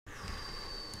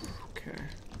Okay.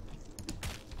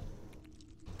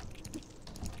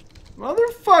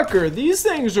 Motherfucker, these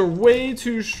things are way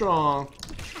too strong.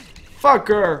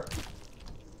 Fucker.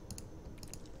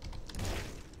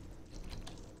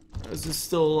 Is this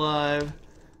still alive?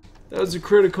 That was a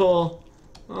critical.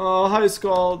 Oh, hi,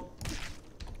 Scald.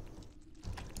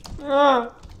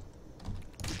 Ah.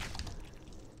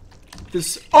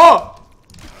 This. Oh!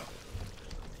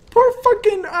 Poor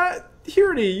fucking.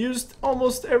 Hirty used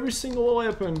almost every single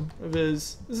weapon of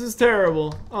his. This is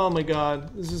terrible. Oh my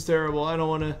god. This is terrible. I don't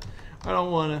wanna.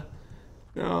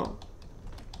 No.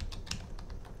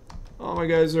 All my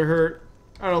guys are hurt.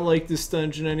 I don't like this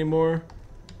dungeon anymore.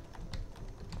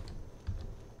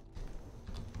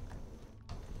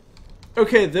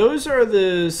 Okay, those are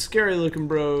the scary looking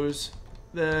bros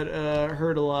that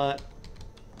hurt a lot.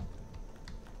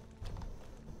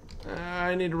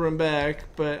 I need to run back,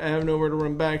 but I have nowhere to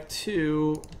run back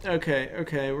to.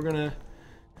 Okay, we're gonna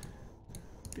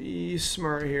be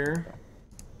smart here.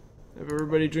 Have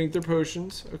everybody drink their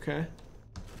potions. Okay.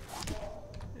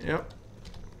 Yep.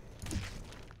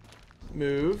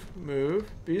 Move.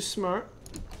 Be smart.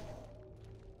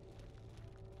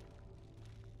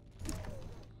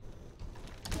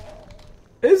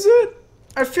 Is it?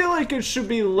 I feel like it should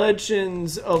be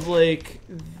legends of, like,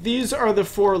 these are the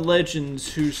 4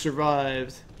 legends who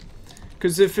survived.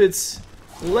 Because if it's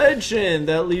legend,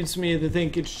 that leads me to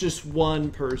think it's just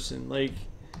one person.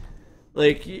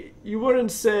 Like you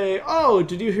wouldn't say, oh,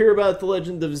 did you hear about the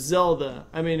Legend of Zelda?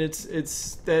 I mean,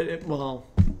 well,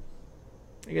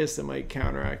 I guess that might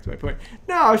counteract my point.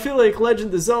 No, I feel like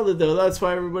Legend of Zelda, though, that's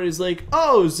why everybody's like,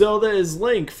 oh, Zelda is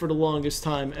Link for the longest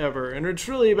time ever. And it's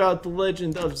really about the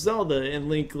Legend of Zelda and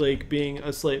Link, like, being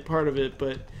a slight part of it.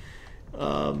 But,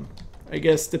 I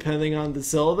guess depending on the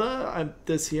Zelda,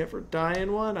 does he ever die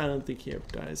in one? I don't think he ever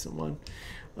dies in one.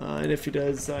 And if he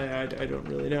does, I don't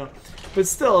really know. But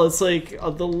still, it's like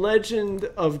the Legend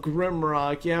of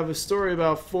Grimrock. You have a story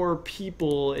about 4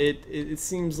 people. It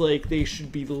seems like they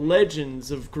should be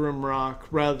legends of Grimrock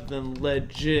rather than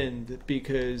legend,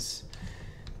 because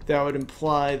that would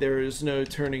imply there is no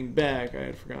turning back. I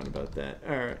had forgotten about that.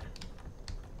 Alright.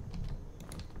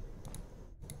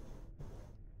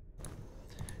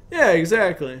 Yeah,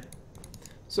 exactly.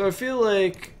 So I feel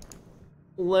like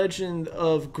Legend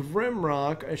of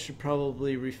Grimrock, I should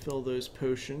probably refill those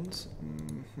potions.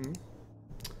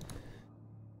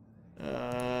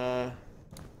 That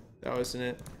wasn't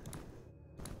it.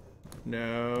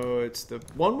 No, it's the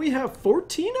one we have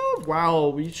 14 of? Wow,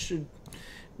 we should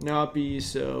not be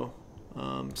so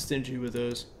stingy with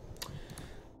those.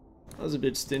 I was a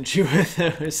bit stingy with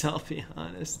those, I'll be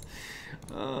honest.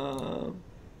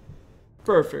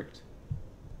 Perfect.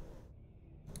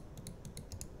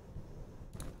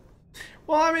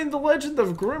 Well, I mean, the Legend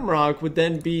of Grimrock would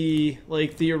then be,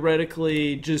 like,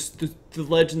 theoretically just the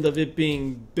legend of it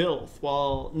being built,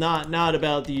 while not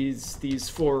about these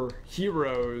 4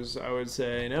 heroes, I would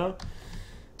say, no?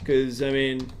 Because, I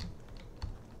mean,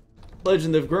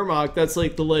 Legend of Grimrock, that's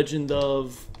like the legend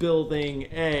of building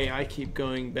A. I keep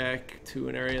going back to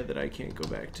an area that I can't go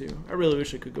back to. I really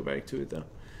wish I could go back to it, though.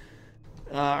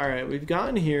 Alright, we've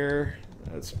gotten here.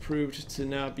 That's proved to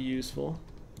not be useful.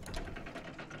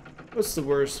 What's the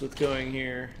worst with going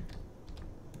here?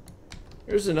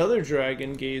 There's another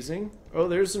dragon gazing. Oh,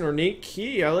 there's an ornate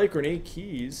key. I like ornate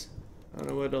keys. I don't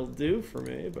know what it'll do for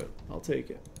me, but I'll take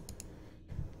it.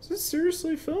 Is this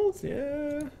seriously filled?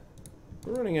 Yeah.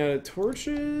 We're running out of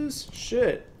torches.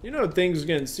 Shit. You know things are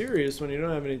getting serious when you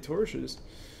don't have any torches.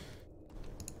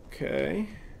 Okay.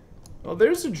 Oh,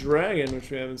 there's a dragon, which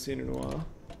we haven't seen in a while.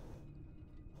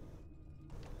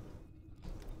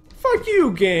 Fuck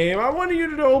you, game. I wanted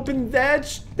you to open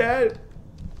that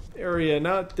area,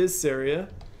 not this area.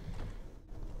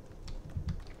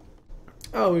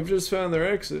 Oh, we've just found their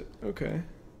exit. Okay.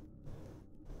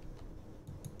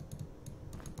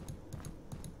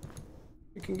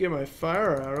 I can get my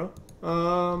fire arrow.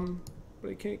 But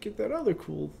I can't get that other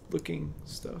cool looking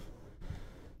stuff.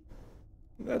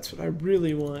 That's what I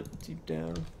really want deep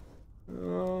down.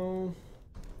 Oh.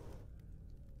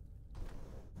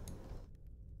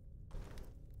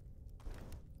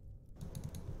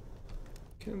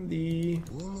 Can the...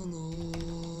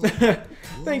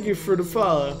 Thank you for the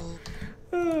follow.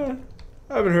 I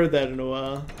haven't heard that in a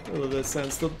while. I love that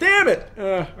sound still. Damn it!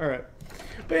 Alright.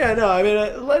 But yeah, no, I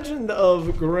mean, Legend of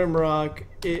Grimrock,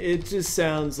 it just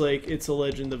sounds like it's a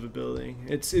legend of a building.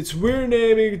 It's weird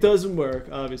naming, it doesn't work,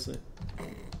 obviously.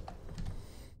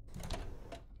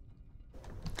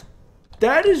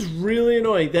 That is really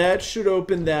annoying. That should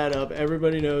open that up.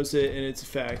 Everybody knows it, and it's a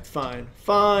fact. Fine.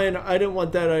 Fine. I didn't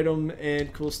want that item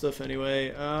and cool stuff anyway.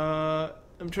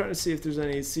 I'm trying to see if there's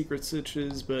any secret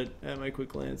switches, but at my quick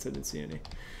glance, I didn't see any.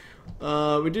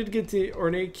 We did get the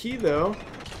ornate key, though.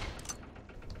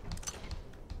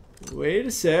 Wait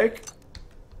a sec.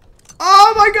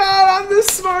 Oh my god, I'm the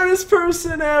smartest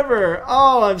person ever!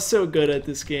 Oh, I'm so good at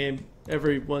this game.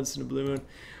 Every once in a blue moon.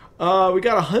 We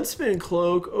got a huntsman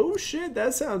cloak. Oh shit,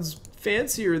 that sounds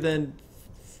fancier than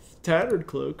tattered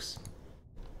cloaks.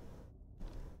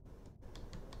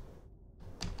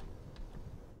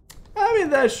 I mean,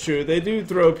 that's true. They do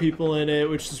throw people in it,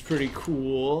 which is pretty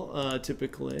cool,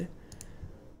 typically.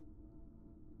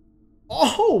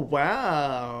 Oh,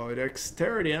 wow.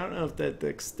 Dexterity. I don't know if that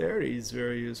dexterity is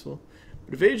very useful.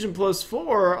 But evasion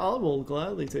 +4, I will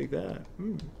gladly take that.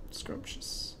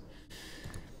 Scrumptious.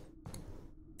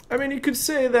 I mean, you could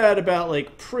say that about,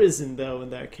 like, prison, though, in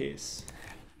that case.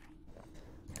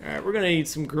 Alright, we're gonna eat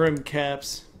some Grim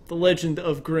caps. The Legend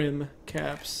of Grim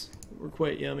caps were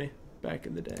quite yummy back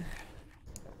in the day.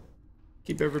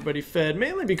 Keep everybody fed,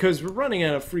 mainly because we're running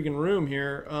out of freaking room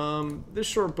here. This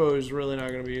short bow is really not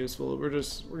going to be useful. We're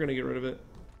going to get rid of it.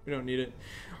 We don't need it.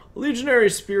 A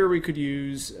Legionary Spear we could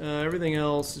use. Everything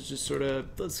else is just sort of,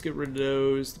 let's get rid of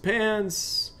those. The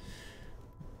pants,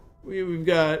 we've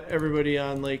got everybody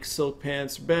on like silk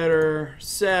pants or better.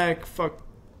 Sack, fuck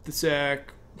the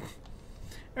sack.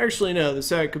 Actually, no, the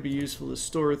sack could be useful to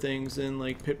store things in,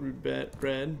 like pit root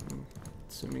bread,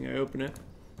 assuming I open it.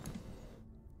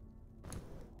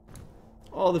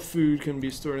 All the food can be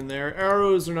stored in there.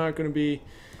 Arrows are not going to be...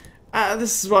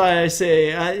 this is why I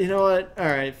say, you know what?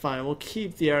 Alright, fine. We'll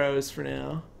keep the arrows for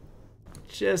now.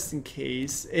 Just in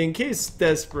case. In case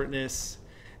desperate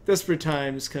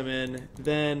times come in,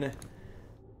 then,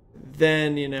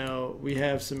 you know, we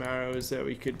have some arrows that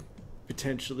we could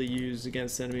potentially use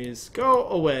against enemies. Go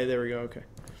away. There we go. Okay.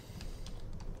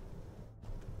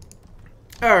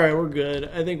 Alright, we're good.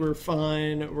 I think we're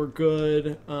fine. We're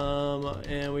good.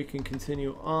 And we can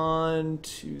continue on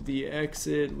to the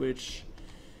exit, which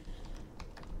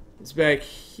is back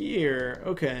here.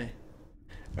 Okay.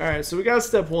 Alright, so we got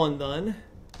step 1 done.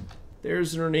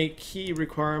 There's an ornate key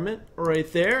requirement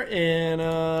right there. And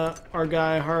our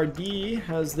guy Hardy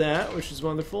has that, which is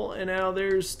wonderful. And now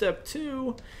there's step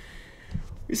 2.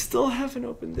 We still haven't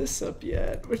opened this up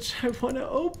yet, which I want to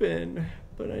open,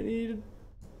 but I need...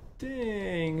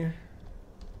 Dang.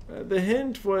 The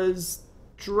hint was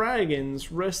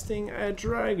dragons, resting at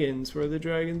dragons, where the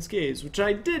dragons gaze, which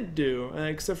I did do,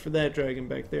 except for that dragon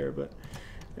back there, but...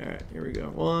 Alright, here we go.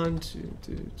 1, 2,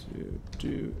 2,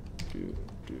 2,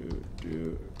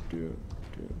 do.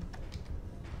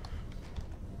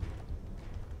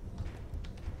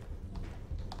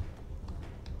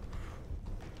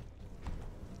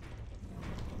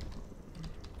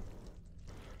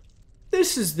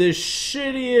 This is the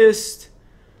shittiest.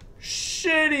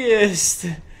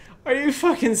 Are you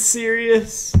fucking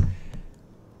serious?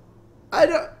 I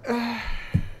don't.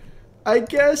 I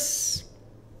guess.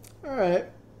 Alright.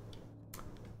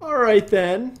 Alright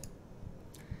then.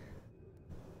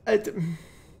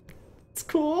 It's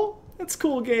cool. That's a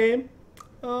cool game.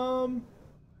 So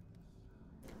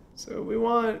we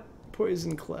want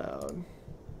Poison Cloud.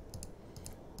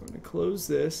 I'm gonna close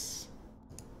this.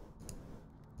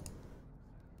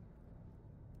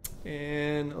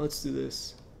 And let's do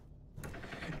this.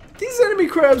 These enemy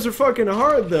crabs are fucking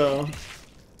hard though.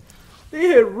 They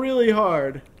hit really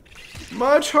hard.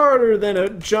 Much harder than a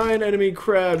giant enemy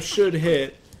crab should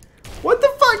hit. What the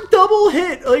fuck? Double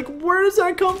hit? Like, where does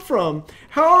that come from?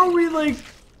 How are we, like,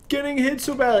 getting hit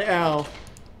so badly? Ow.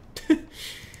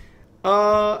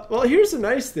 Well, here's the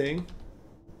nice thing.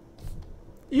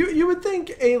 You would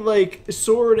think a, like,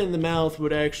 sword in the mouth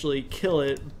would actually kill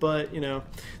it, but, you know.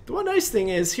 The one nice thing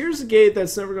is, here's a gate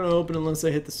that's never going to open unless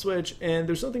I hit the switch, and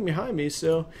there's nothing behind me,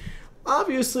 so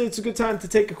obviously it's a good time to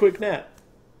take a quick nap.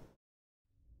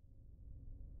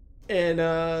 And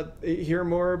hear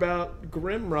more about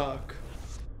Grimrock.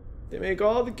 They make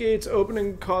all the gates open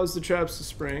and cause the traps to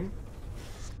spring.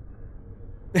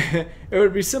 It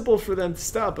would be simple for them to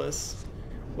stop us.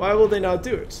 Why will they not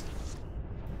do it?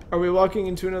 Are we walking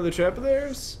into another trap of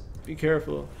theirs? Be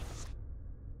careful.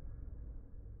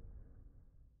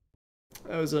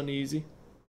 That was uneasy.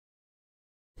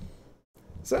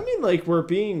 Does that mean, like, we're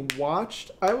being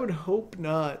watched? I would hope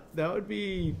not. That would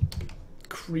be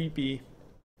creepy.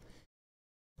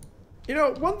 You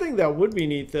know, one thing that would be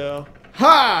neat, though.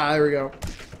 Ha! There we go.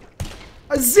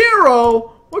 A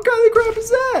 0? What kind of crap is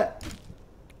that?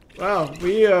 Wow,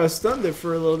 we stunned it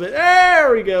for a little bit.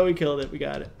 There we go. We killed it. We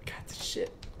got it. Got the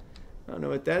shit. I don't know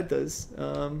what that does.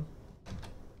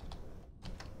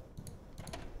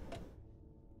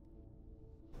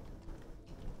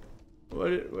 What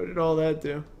did all that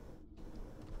do?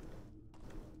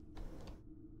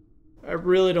 I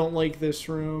really don't like this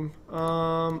room.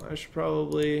 I should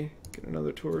probably get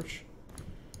another torch.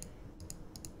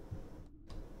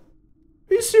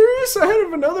 Are you serious? I had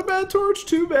another bad torch?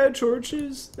 2 bad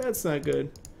torches? That's not good.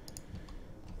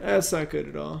 That's not good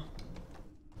at all.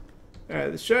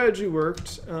 Alright, the strategy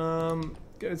worked.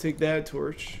 Gotta take that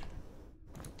torch.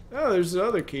 Oh, there's the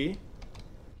other key.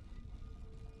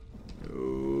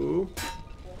 No.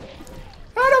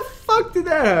 How the fuck did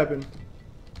that happen?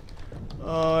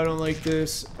 Oh, I don't like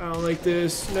this. I don't like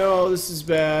this. No, this is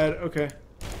bad. Okay.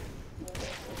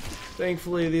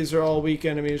 Thankfully, these are all weak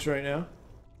enemies right now.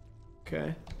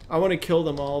 Okay. I want to kill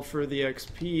them all for the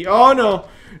XP. Oh, no!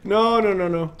 No, no, no,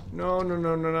 no. No, no,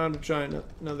 no, no, not a giant.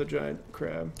 Another giant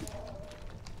crab.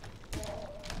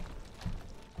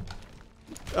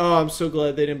 Oh, I'm so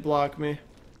glad they didn't block me.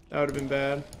 That would have been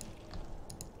bad.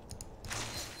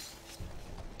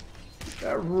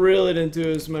 That really didn't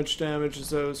do as much damage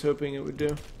as I was hoping it would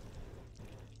do.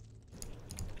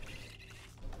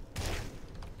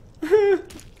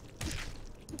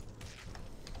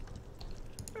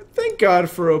 Thank God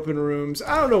for open rooms.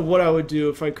 I don't know what I would do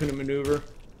if I couldn't maneuver.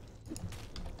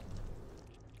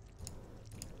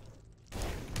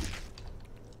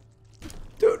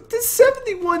 Dude, this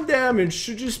 71 damage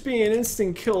should just be an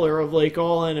instant killer of like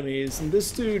all enemies, and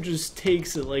this dude just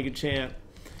takes it like a champ.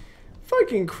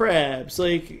 Fucking crabs.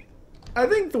 Like, I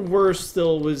think the worst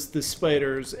still was the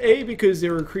spiders. A, because they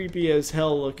were creepy as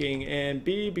hell looking, and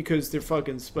B, because they're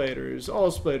fucking spiders.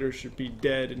 All spiders should be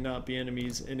dead and not be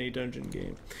enemies in a dungeon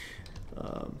game.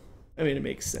 I mean, it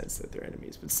makes sense that they're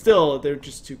enemies, but still, they're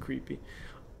just too creepy.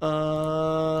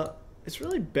 It's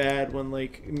really bad when,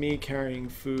 like, me carrying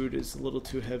food is a little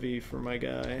too heavy for my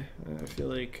guy. I feel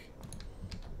like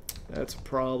that's a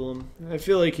problem. I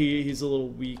feel like he's a little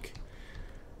weak.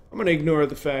 I'm gonna ignore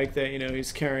the fact that, you know,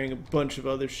 he's carrying a bunch of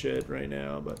other shit right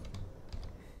now, but...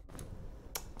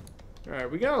 Alright,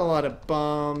 we got a lot of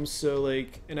bombs, so,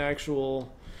 like, an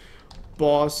actual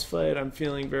boss fight I'm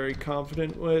feeling very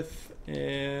confident with,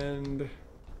 and...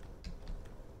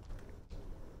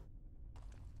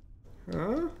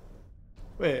 Huh?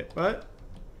 Wait, what?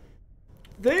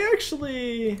 They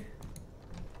actually...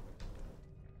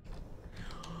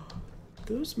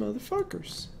 Those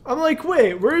motherfuckers. I'm like,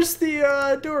 wait, where's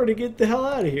the door to get the hell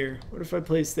out of here? What if I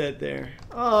place that there?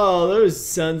 Oh, those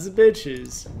sons of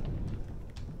bitches.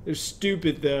 They're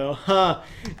stupid though. Ha!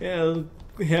 Yeah, I'll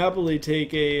happily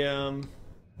take a oh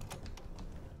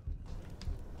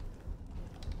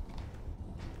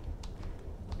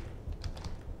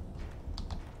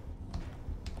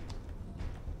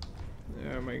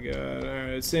my god.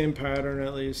 Alright, same pattern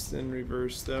at least in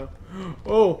reverse though.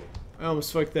 Oh! I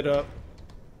almost fucked that up.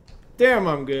 Damn,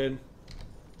 I'm good.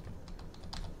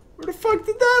 Where the fuck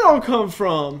did that all come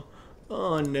from?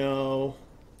 Oh no.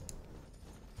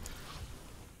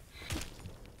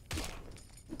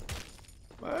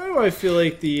 Why do I feel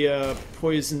like the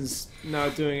poison's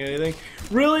not doing anything?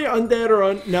 Really? Undead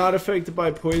are not affected by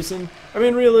poison? I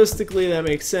mean, realistically that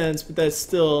makes sense, but that's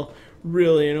still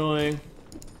really annoying.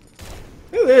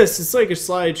 Look at this, it's like a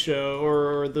slideshow,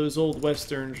 or those old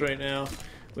westerns right now.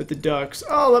 With the ducks.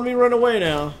 Oh, let me run away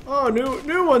now. Oh,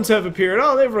 new ones have appeared.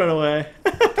 Oh, they've run away.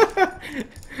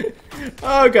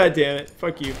 Oh, god damn it.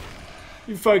 Fuck you.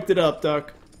 You fucked it up,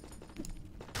 duck.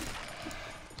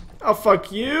 Oh,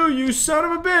 fuck you, you son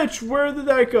of a bitch. Where did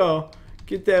that go?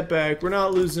 Get that back. We're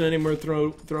not losing any more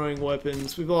throwing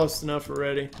weapons. We've lost enough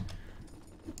already.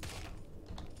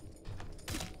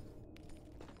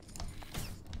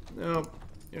 Nope.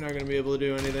 You're not going to be able to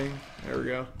do anything. There we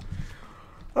go.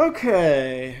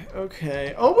 Okay,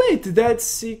 okay. Oh wait, did that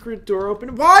secret door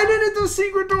open? Why didn't the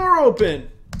secret door open?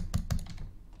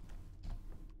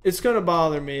 It's gonna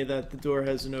bother me that the door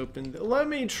hasn't opened. Let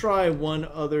me try one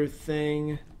other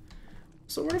thing.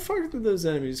 So where the fuck did those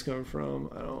enemies come from?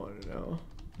 I don't want to know.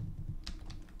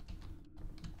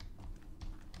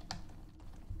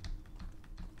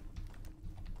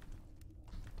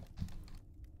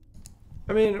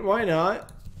 I mean, why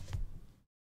not?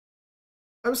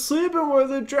 I'm sleeping where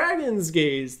the dragons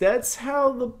gaze. That's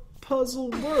how the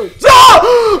puzzle works. Ah!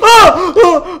 Oh!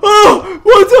 Oh! Oh!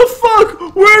 What the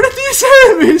fuck? Where did these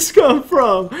enemies come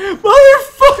from?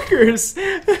 Motherfuckers!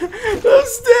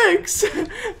 Those dicks!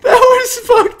 That was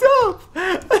fucked up!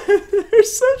 They're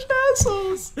such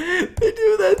assholes! They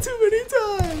do that too many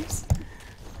times!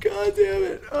 God damn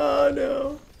it. Oh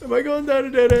no. Am I going down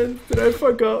a dead end? Did I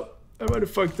fuck up? I might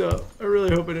have fucked up. I really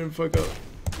hope I didn't fuck up.